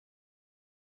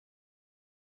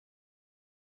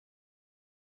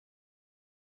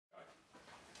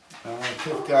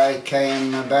Tough Guy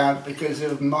came about because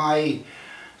of my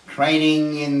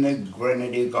training in the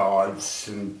Grenadier Guards,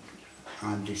 and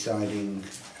I'm deciding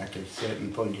at a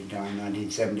certain point in time,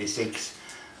 1976,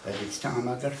 that it's time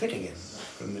I got fit again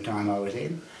from the time I was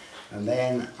in. And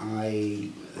then the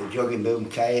jogging boom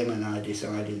came, and I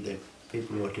decided that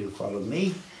people ought to follow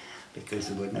me, because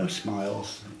there were no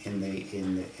smiles in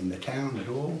the town at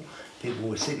all. People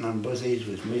were sitting on buses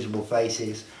with miserable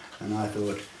faces, and I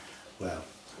thought, well,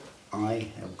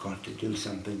 I have got to do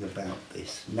something about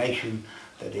this nation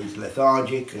that is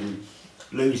lethargic and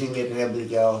losing it and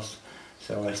everything else.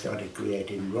 So I started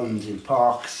creating runs in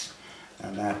parks,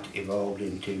 and that evolved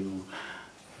into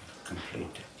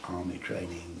complete army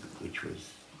training, which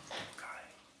was Tough Guy.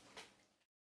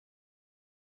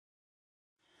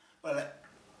 Well,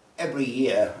 every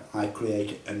year I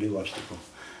create a new obstacle.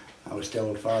 I was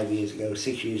told 5 years ago,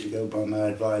 6 years ago by my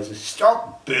advisor,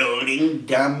 stop building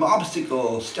damn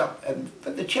obstacles, stop.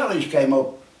 But the challenge came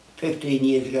up 15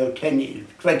 years ago, 20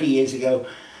 years ago.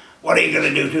 What are you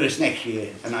going to do to us next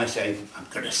year? And I say, I'm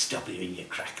going to stop you in your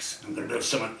tracks. I'm going to do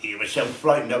something. You were so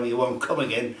frightened of you won't come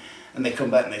again. And they come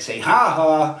back and they say, ha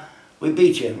ha, we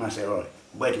beat you. And I say, all right,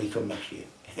 wait till you come next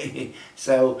year.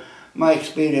 So my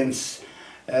experience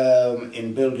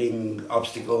in building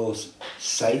obstacles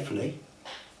safely,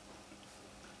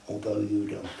 although you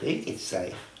don't think it's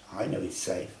safe, I know it's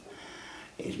safe,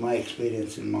 is my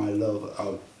experience and my love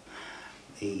of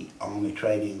the army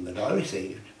training that I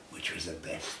received, which was the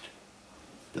best.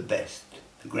 The best.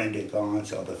 The Grenadier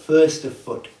Guards are the first of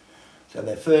foot. So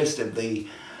they're first of the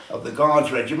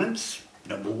Guards regiments,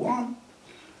 number one.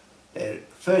 They're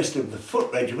first of the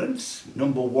foot regiments,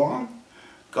 number one.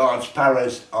 Guards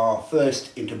paras are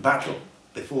first into battle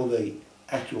before the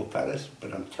actual paras,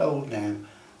 but I'm told now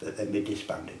that they've been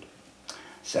disbanded,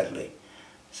 sadly.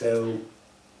 So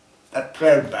that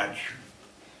proud badge,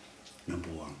 number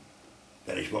one,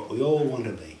 that is what we all want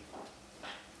to be.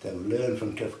 So learn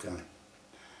from Tough Guy.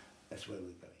 That's where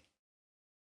we're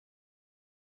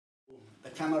going. The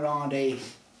camaraderie,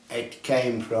 it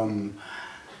came from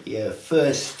your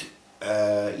first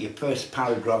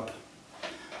paradrop.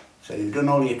 So you've done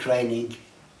all your training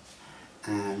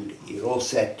and you're all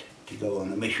set to go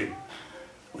on a mission,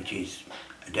 which is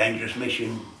a dangerous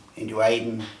mission into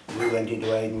Aden. We went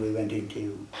into Aden, we went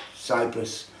into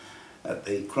Cyprus at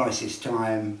the crisis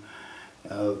time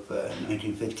of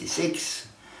 1956,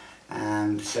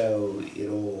 and so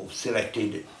you're all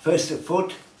selected first of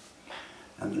foot,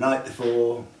 and the night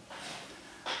before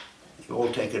you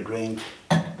all take a drink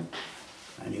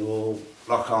and you all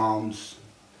lock arms,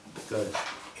 because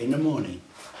in the morning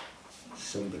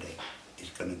somebody is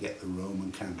going to get the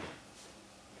Roman candle.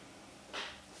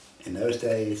 In those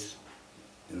days,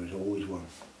 there was always one.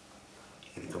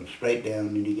 You're going to come straight down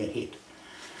and you get hit.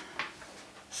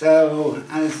 So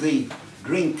as the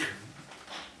drink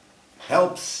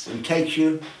helps and takes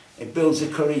you, it builds the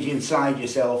courage inside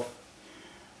yourself.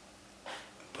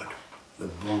 But the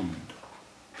bond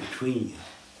between you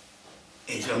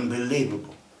is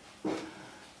unbelievable.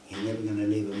 You're never going to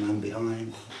leave a man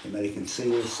behind. The American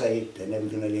SEALs say it, they're never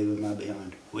going to leave a man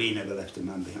behind. We never left a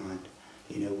man behind.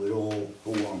 You know, we're all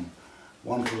for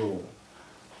one for all.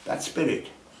 That spirit,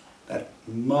 that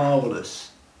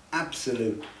marvellous,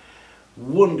 absolute,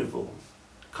 wonderful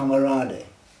camaraderie.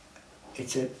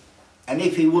 It's an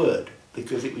iffy word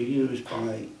because it was used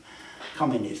by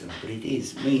communism, but it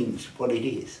means what it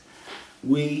is.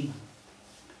 We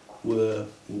were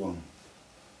one.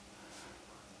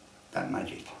 That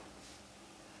magic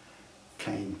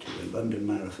came to the London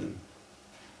Marathon,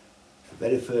 the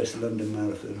very first London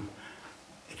Marathon.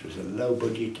 It was a low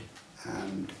budget,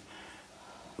 and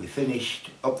we finished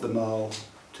up the mall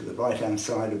to the right hand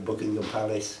side of Buckingham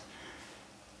Palace,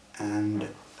 and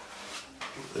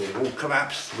we were all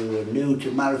collapsed. We were new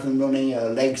to marathon running, our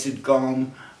legs had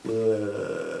gone, we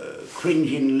were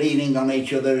cringing, leaning on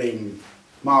each other in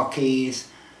marquees,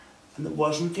 and there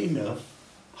wasn't enough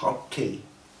hot tea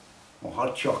or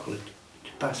hot chocolate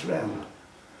to pass around.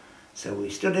 So we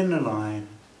stood in the line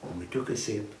and we took a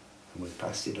sip and we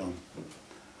passed it on.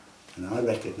 And I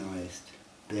recognised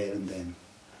there and then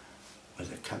was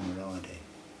a camaraderie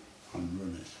on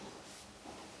runners.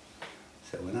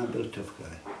 So when I built Tough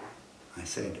Guy, I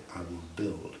said I will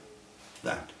build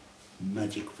that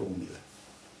magic formula.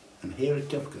 And here at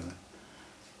Tough Guy,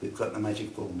 we've got the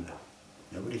magic formula.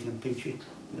 Nobody can pinch it,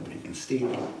 nobody can steal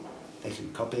it, they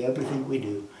can copy everything we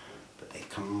do, but they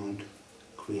can't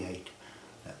create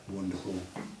that wonderful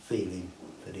feeling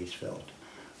that is felt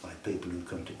by people who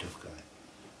come to Tough Guy.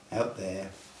 Out there,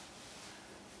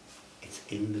 it's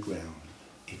in the ground,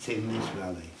 it's in this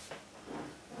valley,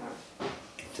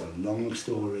 it's a long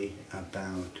story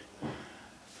about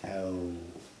how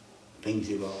things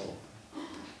evolve.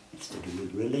 It's to do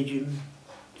with religion,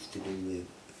 it's to do with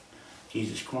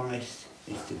Jesus Christ,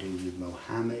 it's to do with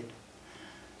Mohammed,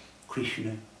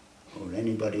 Krishna, or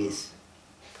anybody's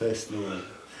personal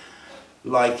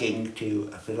liking to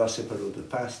a philosopher of the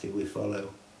past who we follow.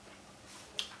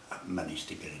 I've managed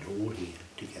to get it all here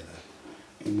together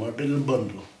in one little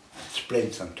bundle that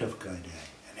spreads on Tough Guy Day,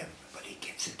 and everybody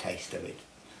gets a taste of it.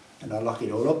 And I lock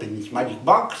it all up in this magic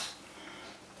box.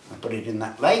 I put it in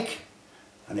that lake,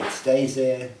 and it stays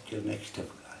there till next Tough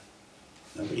Guy.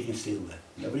 Nobody can steal that.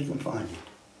 Nobody can find it.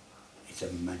 It's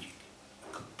a magic,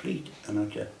 a complete and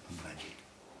utter magic.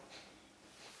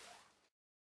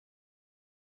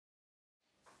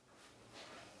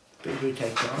 People who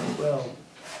take part, well,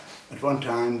 at one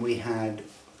time we had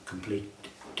a complete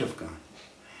Tough Guy,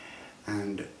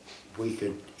 and we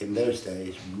could, in those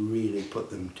days, really put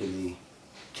them to the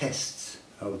tests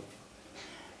of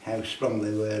how strong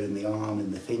they were in the arm,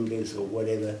 in the fingers, or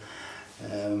whatever.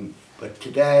 But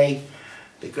today,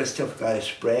 because Tough Guy is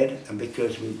spread, and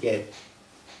because we get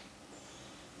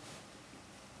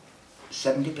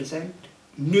 70%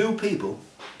 new people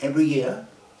every year,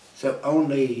 so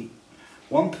only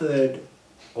 1/3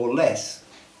 or less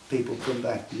people come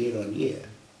back year on year.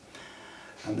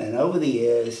 And then over the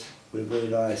years, we've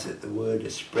realised that the word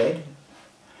has spread,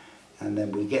 and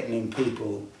then we're getting in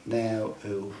people now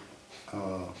who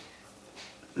are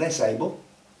less able.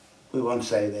 We won't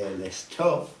say they're less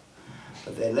tough,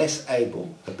 but they're less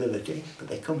able, ability, but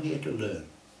they come here to learn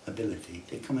ability.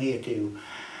 They come here to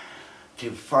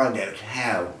find out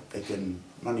how they can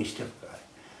manage Tough Guy.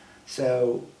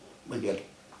 So we get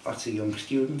lots of young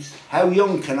students. How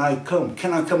young can I come?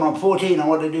 Can I come? I'm 14, I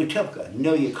want to do Tough Guy.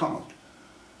 No, you can't.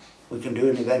 We can do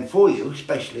an event for you,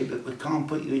 especially, but we can't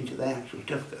put you into the actual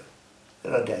Tough Guy.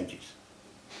 There are dangers.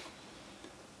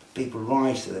 People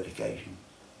rise to that occasion.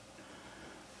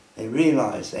 They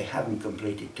realise they haven't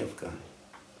completed Tough Guy.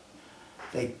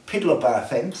 They piddle up our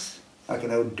fence like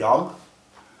an old dog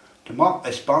to mark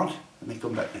their spot, and they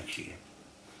come back next year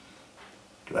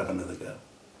to have another go,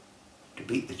 to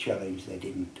beat the challenge they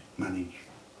didn't manage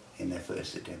in their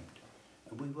first attempt.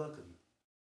 And we welcome them.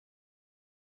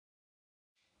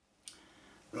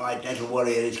 Right, Nettle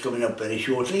Warrior is coming up very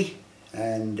shortly,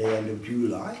 and the end of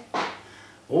July.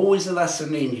 Always the last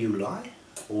Sunday in July,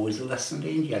 always the last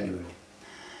Sunday in January.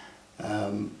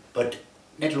 But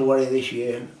Nettle Warrior this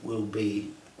year will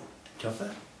be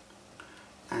tougher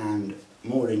and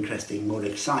more interesting, more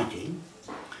exciting,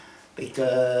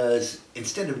 because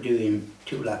instead of doing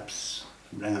 2 laps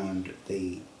around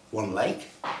the one lake,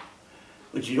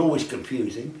 which is always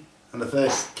confusing, and the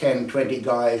first 10, 20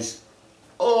 guys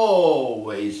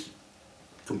always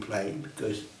complain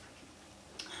because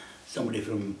somebody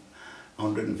from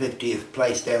 150th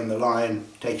place down the line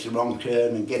takes a wrong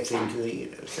turn and gets into the,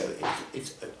 so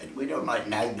we don't like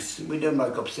nags, we don't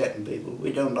like upsetting people,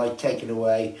 we don't like taking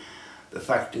away the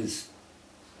factors.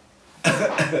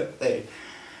 They,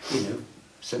 you know,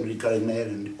 somebody got in there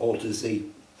and alters the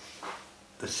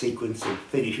sequence of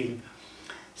finishing.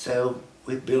 So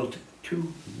we've built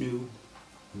 2 new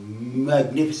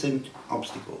magnificent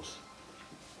obstacles.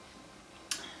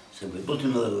 So we built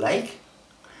another lake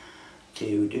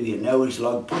to do your nose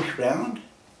log push round,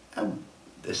 and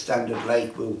the standard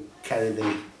lake will carry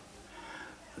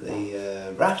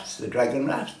the rafts, the dragon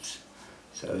rafts.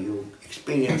 So you'll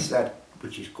experience that,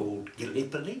 which is called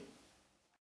Gallipoli.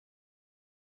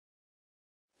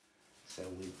 So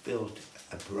we built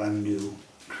a brand new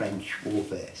trench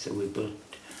warfare. So we built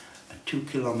a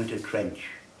 2-kilometre trench.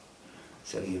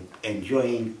 So you're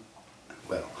enjoying,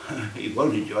 well, you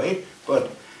won't enjoy it,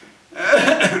 but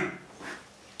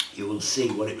you will see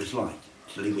what it was like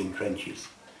to live in trenches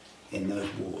in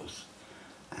those wars.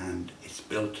 And it's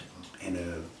built in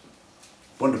a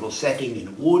wonderful setting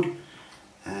in wood,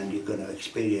 and you're going to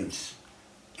experience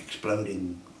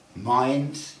exploding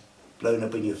mines blown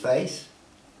up in your face,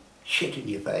 shit in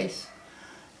your face.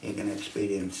 You're going to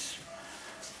experience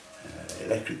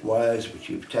electric wires, which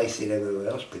you've tasted everywhere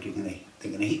else, but they're going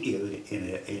to hit you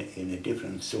in a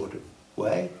different sort of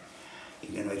way.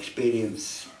 You're going to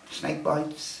experience snake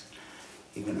bites.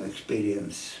 You're going to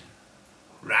experience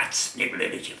rats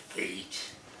nibbling at your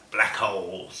feet, black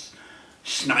holes,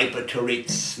 sniper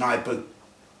turrets, sniper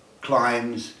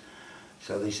climbs.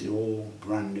 So this is all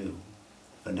brand new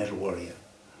for Nettle Warrior,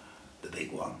 the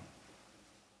big one.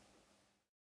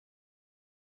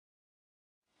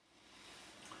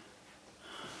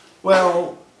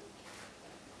 Well,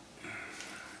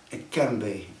 it can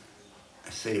be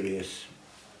a serious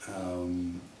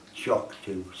shock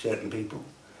to certain people.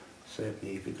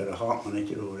 Certainly if you've got a heart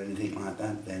monitor or anything like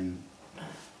that, then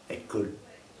it could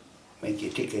make you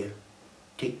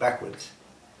tick backwards,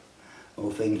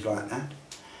 or things like that.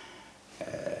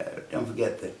 Don't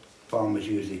forget that farmers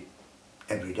use it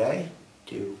every day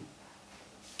to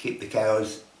keep the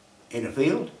cows in a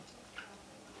field,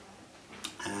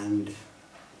 and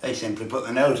they simply put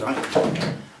the nose on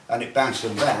it and it bounces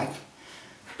them back,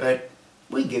 but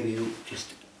we give you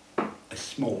just a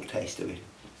small taste of it.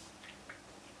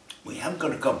 We have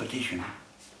got a competition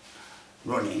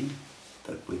running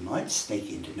that we might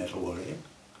sneak into Nettle Warrior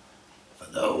for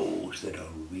those that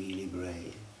are really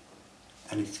brave,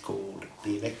 and it's called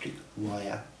the Electric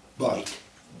Wire Bite.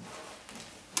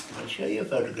 I'll show you a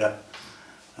photograph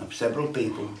of several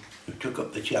people who took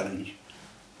up the challenge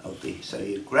of so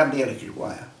you grab the electric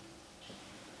wire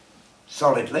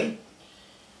solidly,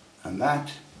 and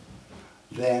that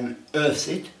then earths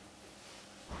it,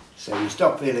 so you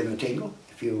stop feeling the tingle.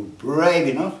 If you're brave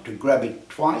enough to grab it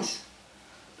twice,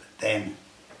 then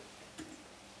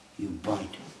you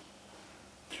bite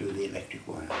through the electric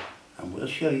wire. And we'll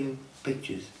show you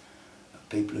pictures of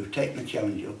people who've taken the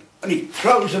challenge up, and it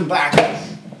throws them back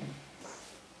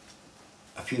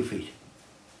a few feet.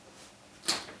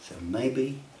 So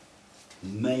maybe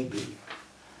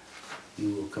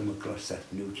you will come across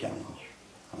that new challenge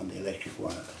on the electric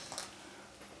wireless.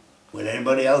 Will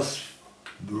anybody else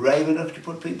brave enough to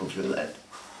put people through that?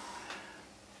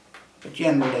 But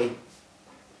generally,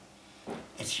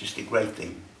 it's just a great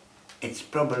thing. It's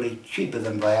probably cheaper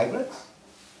than Viagra,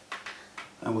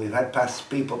 and we've had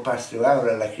people pass through our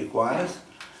electric wires,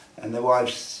 and their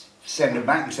wives send them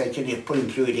back and say, can you put him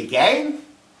through it again?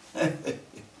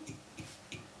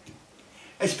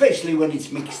 Especially when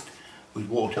it's mixed with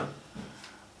water,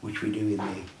 which we do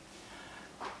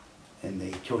in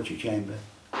the torture chamber,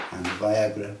 and the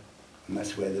Viagra, and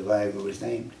that's where the Viagra was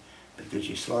named, because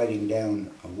you're sliding down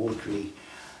a watery,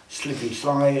 slippy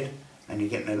slide, and you're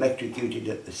getting electrocuted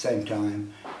at the same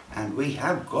time. And we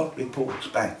have got reports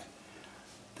back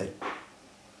that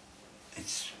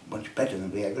it's much better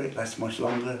than Viagra, it lasts much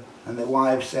longer, and the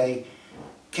wives say,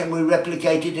 can we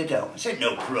replicate it at home? I said,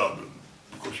 no problem,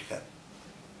 of course you can.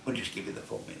 We'll just give you the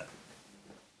formula.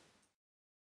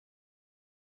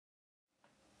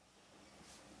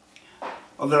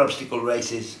 Other obstacle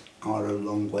races are a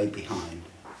long way behind.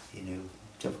 You know,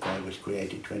 Tough Guy was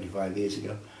created 25 years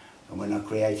ago, and when I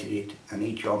created it, and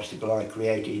each obstacle I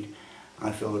created,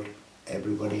 I thought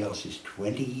everybody else is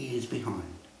 20 years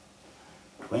behind.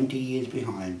 20 years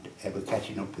behind ever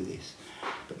catching up with this.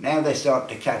 But now they start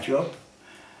to catch up.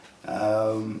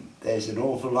 There's an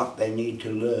awful lot they need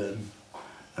to learn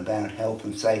about health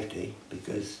and safety,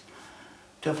 because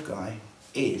Tough Guy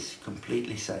is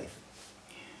completely safe.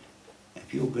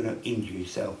 If you're going to injure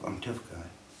yourself on Tough Guy,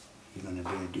 you're going to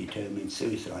be a determined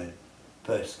suicide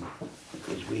person,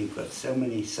 because we've got so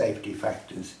many safety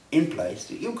factors in place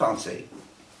that you can't see.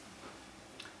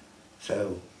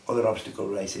 So other obstacle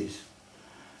races,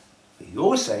 for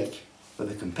your sake, for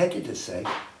the competitor's sake,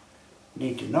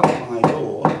 need to knock on my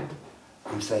door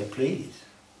and say, please,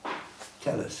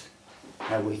 tell us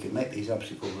how we can make these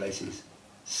obstacle races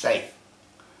safe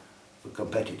for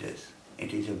competitors.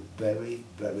 It is a very,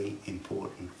 very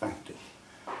important factor.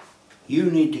 You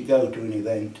need to go to an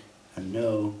event and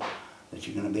know that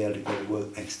you're going to be able to go to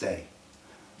work next day,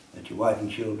 that your wife and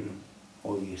children,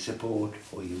 or your support,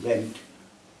 or your rent,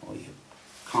 or your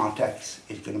car tax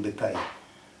is going to be paid.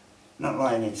 Not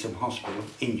lying in some hospital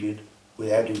injured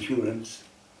without insurance,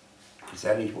 because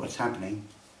that is what's happening.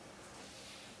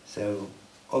 So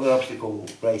other obstacle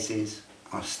races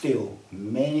are still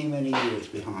many, many years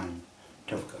behind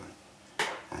Tough Guy.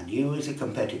 And you as a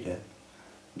competitor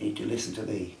need to listen to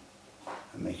me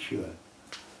and make sure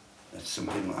that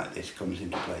something like this comes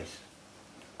into place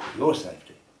for your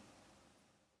safety.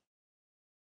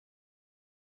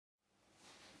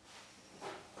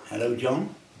 Hello,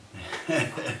 John.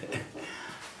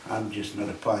 I'm just not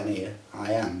a pioneer,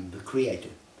 I am the creator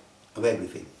of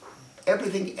everything.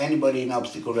 Everything anybody in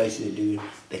obstacle races are doing,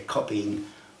 they're copying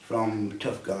from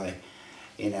Tough Guy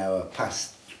in our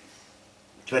past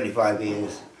 25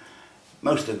 years.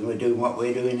 Most of them are doing what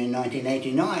we're doing in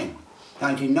 1989,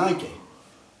 1990,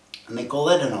 and they call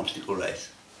that an obstacle race.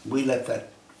 We left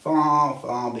that far,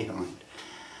 far behind.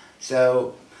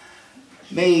 So,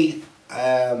 me,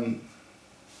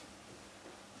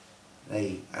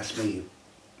 they asked me,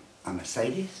 I'm a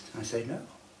sadist? I say no.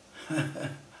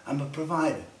 I'm a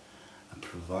provider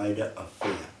of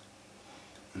fear.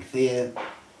 And fear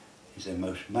is the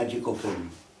most magical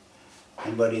thing.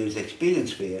 Anybody who's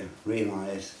experienced fear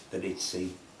realise that it's the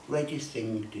greatest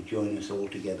thing to join us all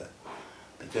together.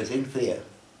 Because in fear,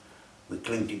 we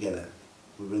cling together,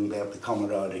 we bring out the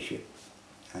camaraderie,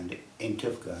 and in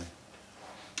Tough Guy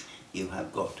you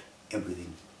have got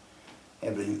everything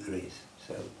there is.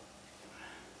 So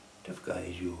Tough Guy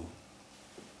is your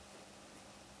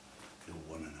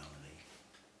one and only.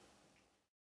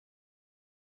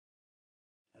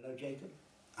 Hello Jacob,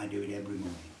 I do it every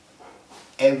morning.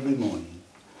 Every morning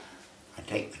I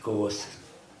take the course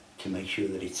to make sure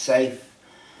that it's safe,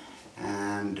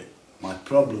 and my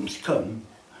problems come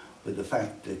with the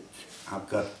fact that I've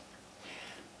got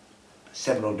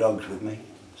several dogs with me,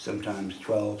 sometimes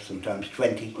 12, sometimes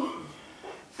 20,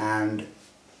 and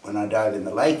when I dive in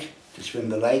the lake, to swim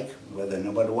the lake,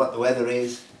 no matter what the weather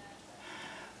is,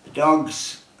 the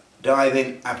dogs dive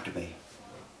in after me.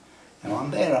 Now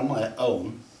I'm there on my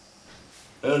own,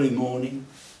 early morning,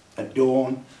 at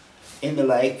dawn, in the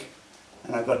lake,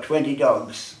 and I've got 20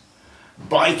 dogs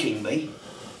biting me.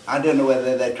 I don't know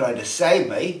whether they're trying to save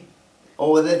me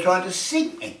or whether they're trying to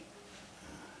sink me.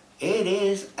 It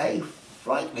is a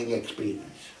frightening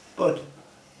experience, but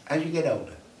as you get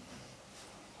older,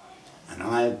 and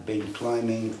I've been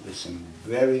climbing with some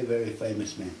very, very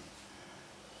famous men,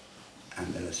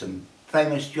 and there are some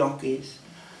famous jockeys,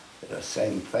 there are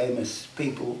some famous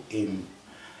people in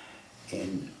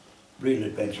real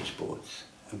adventure sports,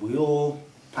 and we all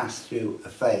pass through a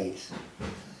phase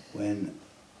when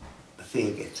the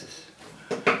fear gets us.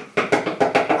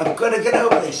 I've got to get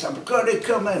over this, I've got to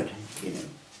come out, you know.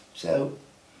 So,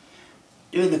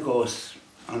 doing the course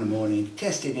on a morning,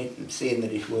 testing it and seeing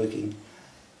that it's working,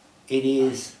 it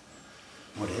is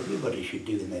what everybody should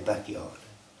do in their backyard.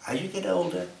 As you get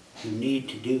older, you need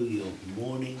to do your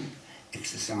morning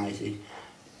exercises,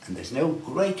 and there's no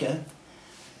greater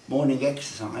morning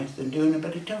exercise than doing a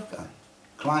bit of Tough Guy.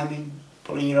 Climbing,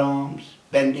 pulling your arms,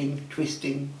 bending,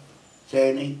 twisting,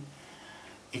 turning.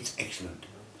 It's excellent.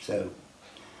 So,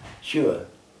 sure,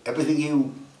 everything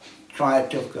you try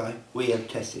at Tough Guy, we have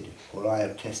tested it, or I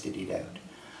have tested it out.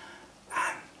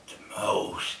 And the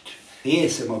most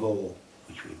fearsome of all,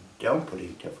 which we don't put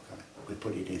in Tough Guy, we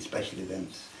put it in special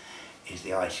events, is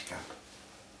the ice cap.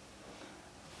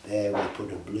 There we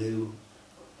put a blue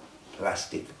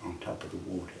plastic on top of the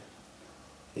water,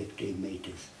 15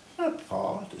 metres. Not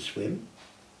far to swim,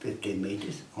 15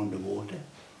 metres underwater.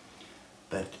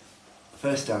 But the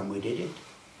first time we did it,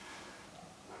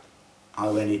 I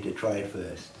went in to try it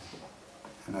first.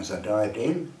 And as I dived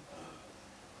in,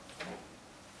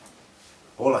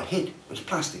 all I hit was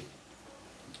plastic.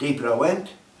 Deeper I went,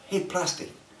 hit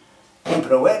plastic.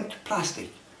 Deeper I went, plastic.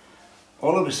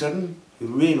 All of a sudden, you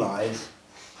realise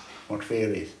what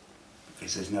fear is,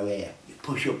 because there's no air. You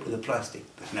push up with the plastic,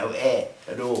 there's no air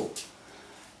at all.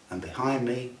 And behind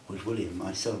me was William,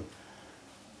 my son.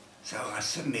 So I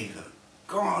suddenly thought,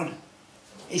 God,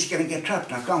 he's going to get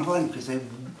trapped and I can't find him because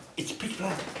it's pitch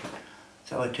black.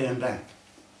 So I turned back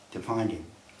to find him,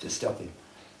 to stop him,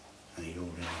 and he'd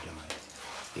already died.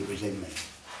 He was in me.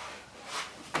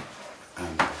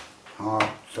 And heart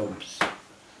thumps.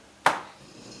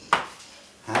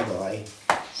 Have I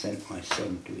sent my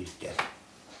son to his death?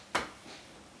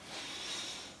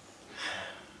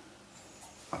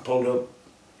 I pulled up,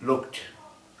 looked,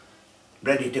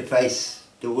 ready to face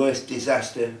the worst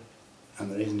disaster,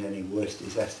 and there isn't any worse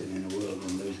disaster in the world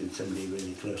than losing somebody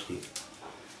really close to you.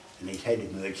 And his head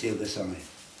emerged the other side.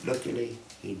 Luckily,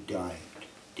 he dived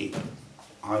deep.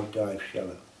 I dived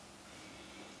shallow.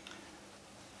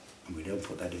 And we don't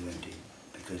put that event in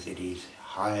because it is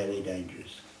highly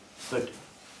dangerous. But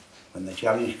when the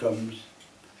challenge comes,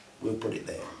 we'll put it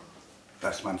there.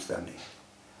 Last man standing.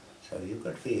 So you've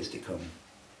got fears to come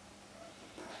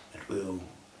that will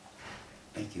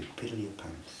make you piddle your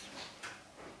pants.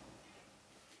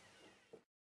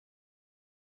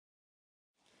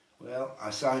 Well, I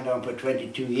signed on for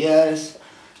 22 years,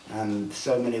 and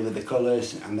so many with the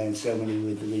colours, and then so many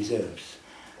with the reserves.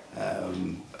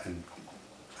 And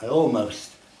I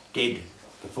almost did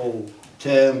the full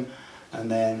term, and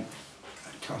then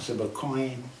a toss of a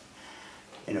coin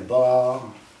in a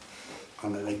bar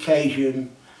on an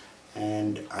occasion,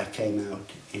 and I came out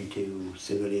into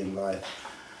civilian life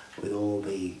with all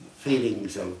the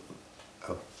feelings of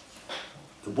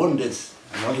the wonders.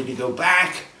 I wanted to go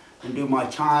back and do my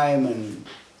time and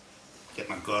get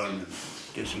my gun and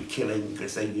do some killing,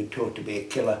 because you're taught to be a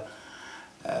killer.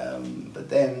 But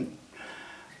then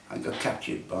I got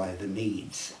captured by the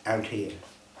needs out here.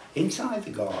 Inside the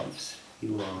guards,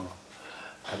 you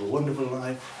have a wonderful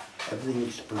life,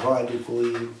 everything's provided for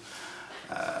you,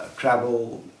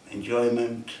 travel,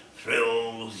 enjoyment,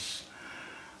 thrills,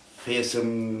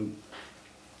 fearsome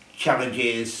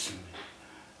challenges,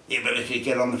 the ability to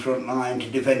get on the front line to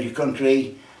defend your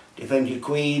country, defend your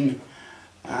queen,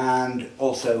 and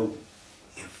also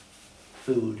your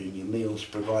food and your meals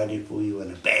provided for you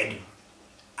and a bed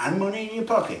and money in your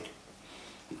pocket.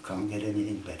 You can't get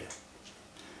anything better.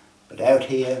 But out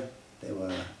here there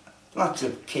were lots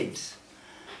of kids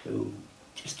who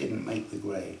just didn't make the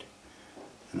grade,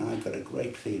 and I got a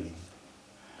great feeling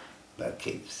about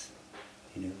kids.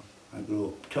 You know, I grew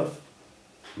up tough,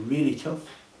 really tough,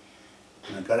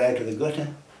 and I got out of the gutter,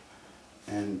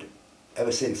 and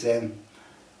ever since then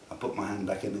I put my hand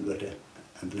back in the gutter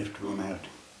and lifted one out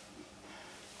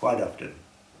quite often.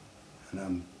 And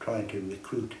I'm trying to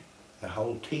recruit a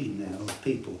whole team now of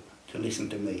people to listen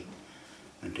to me.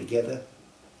 And together,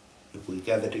 if we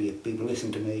gather together, people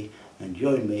listen to me and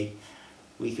join me,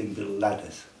 we can build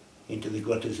ladders into the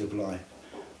gutters of life.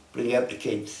 Bring out the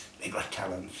kids. They got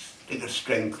talents, they got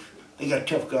strength, they got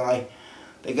tough guy,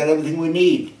 they got everything we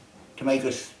need to make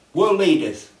us world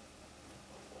leaders.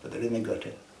 But they're in the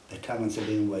gutter. Their talents are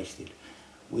being wasted.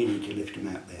 We need to lift them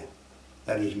out there.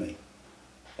 That is me.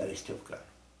 That is tough guy.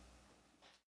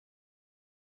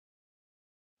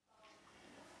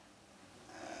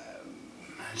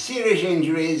 Serious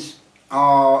injuries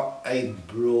are a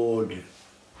broad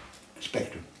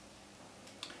spectrum.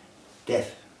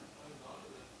 Death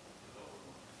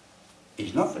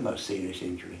is not the most serious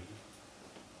injury,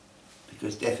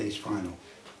 because death is final.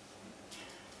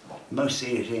 The most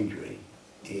serious injury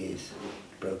is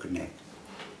a broken neck,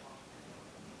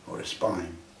 or a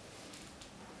spine,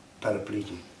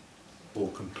 paraplegic, or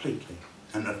completely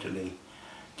and utterly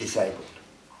disabled.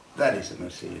 That is the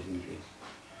most serious injury.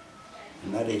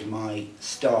 And that is my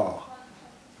star.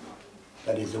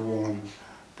 That is the one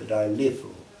that I live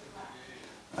for.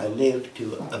 I live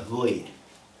to avoid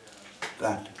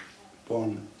that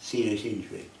one serious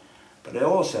injury. But I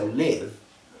also live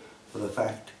for the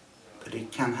fact that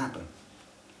it can happen.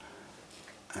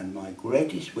 And my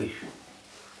greatest wish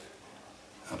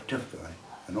of Tough Guy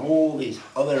and all these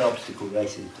other obstacle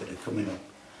races that are coming up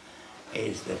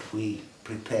is that we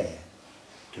prepare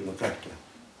to look after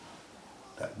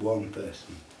that one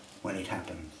person when it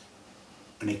happens.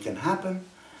 And it can happen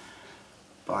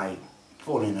by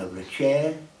falling over a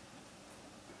chair,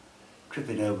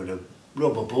 tripping over a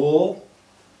rubber ball,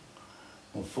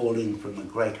 or falling from a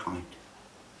great height.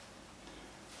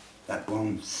 That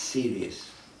one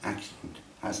serious accident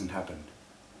hasn't happened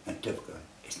at Tough Guy.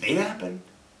 It's nearly happened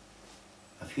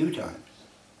a few times.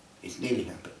 It's nearly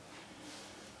happened.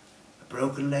 A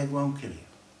broken leg won't kill you.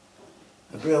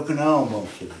 A broken arm won't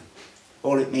kill you.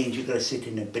 All it means you've got to sit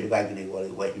in a bit of agony while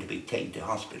you're waiting to be taken to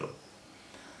hospital.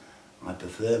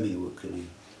 Hypothermia will kill you.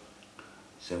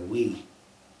 So we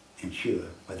ensure,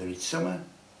 whether it's summer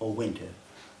or winter,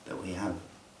 that we have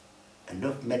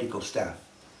enough medical staff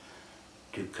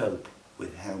to cope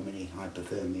with how many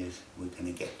hypothermias we're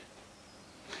going to get.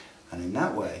 And in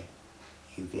that way,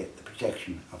 you get the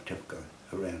protection of Tough Guy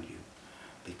around you.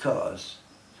 Because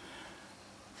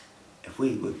if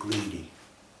we were greedy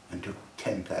and took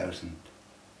 10,000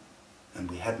 and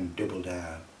we hadn't doubled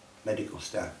our medical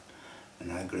staff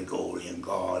and our Gregorian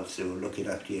guards who were looking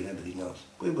after you and everything else,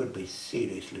 we would be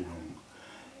seriously wrong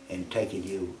in taking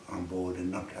you on board and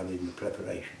not having the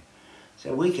preparation.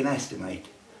 So we can estimate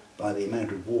by the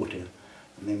amount of water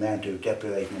and the amount of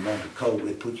deprivation, the amount of cold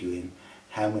we put you in,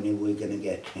 how many we're going to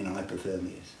get in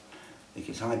hypothermias.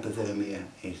 Because hypothermia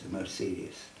is the most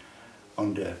serious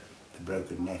under the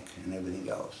broken neck and everything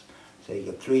else. So you've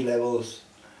got 3 levels.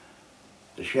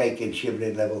 The shaking,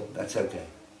 shivering level, that's okay.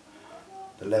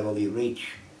 The level you reach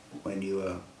when you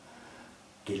are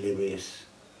delirious,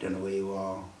 don't know where you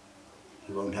are,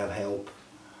 you won't have help,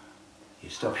 you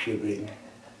stop shivering,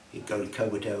 you go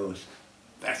comatose,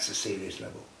 that's the serious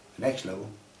level. The next level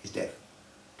is death,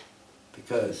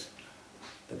 because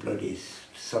the blood is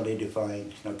solidifying,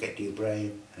 it's not getting to your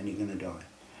brain, and you're going to die.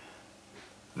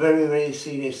 Very, very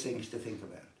serious things to think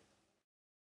about.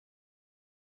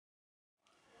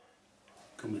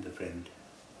 Come with a friend.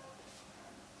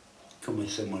 Come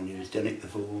with someone who's done it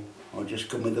before, or just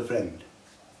come with a friend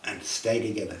and stay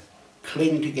together.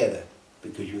 Cling together,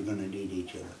 because you're going to need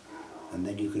each other. And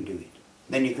then you can do it.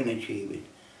 Then you can achieve it.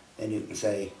 Then you can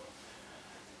say,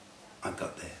 I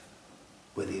got there.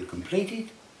 Whether you complete it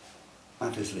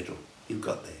matters little. You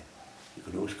got there. You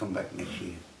can always come back next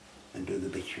year and do the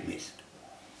bits you missed.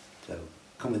 So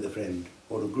come with a friend,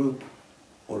 or a group,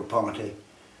 or a party,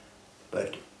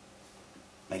 but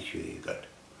make sure you've got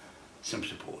some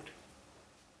support.